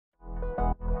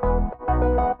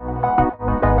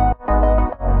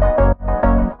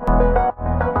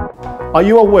Are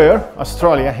you aware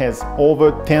Australia has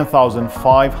over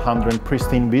 10,500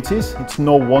 pristine beaches? It's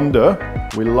no wonder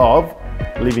we love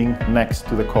living next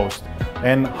to the coast.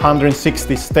 And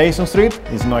 160 Station Street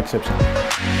is no exception.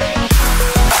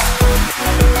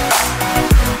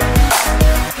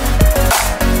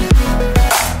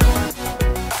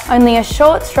 Only a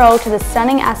short stroll to the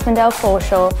stunning Aspendale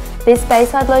foreshore, this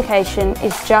bayside location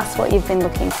is just what you've been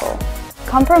looking for.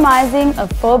 Comprising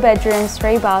of 4 bedrooms,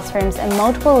 3 bathrooms and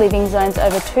multiple living zones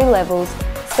over 2 levels,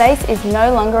 space is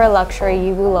no longer a luxury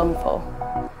you will long for.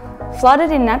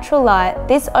 Flooded in natural light,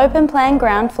 this open-plan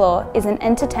ground floor is an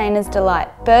entertainer's delight,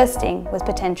 bursting with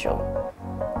potential.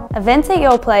 Events at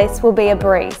your place will be a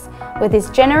breeze, with this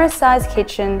generous-sized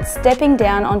kitchen stepping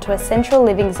down onto a central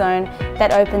living zone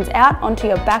that opens out onto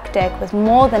your back deck with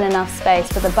more than enough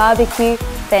space for the barbecue,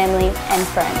 family and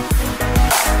friends.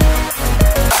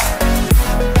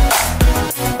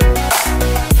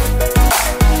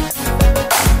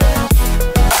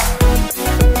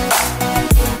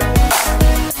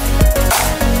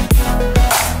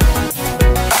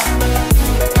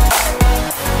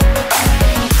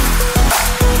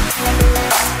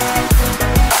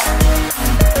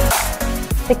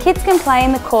 The kids can play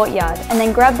in the courtyard and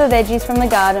then grab the veggies from the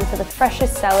garden for the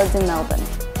freshest salads in Melbourne.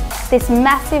 This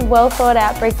massive, well thought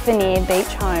out brick veneer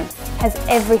beach home has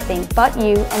everything but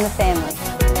you and the family.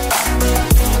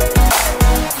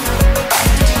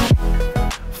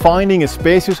 Finding a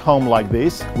spacious home like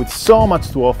this with so much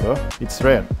to offer, it's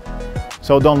rare.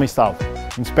 So don't miss out.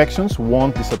 Inspections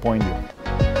won't disappoint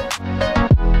you.